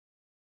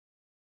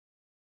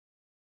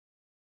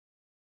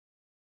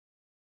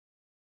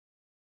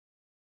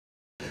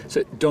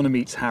So Donna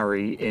meets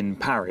Harry in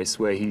Paris,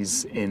 where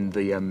he's in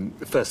the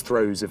first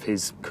throes of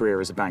his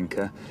career as a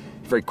banker.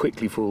 He very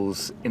quickly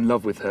falls in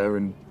love with her,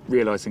 and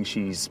realising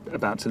she's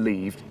about to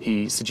leave,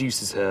 he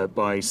seduces her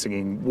by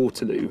singing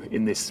Waterloo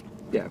in this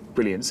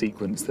brilliant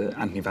sequence that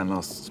Anthony Van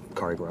Laast's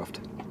choreographed.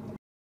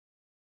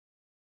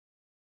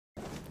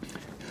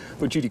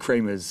 Well, Judy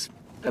Craymer's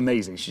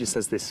amazing. She just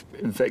has this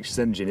infectious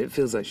energy, and it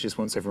feels like she just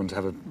wants everyone to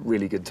have a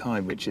really good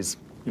time, which is,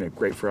 you know,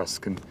 great for us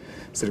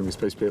considering we're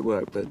supposed to be at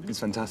work, but it's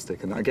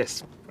fantastic. And I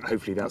guess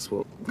hopefully that's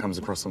what comes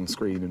across on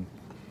screen, and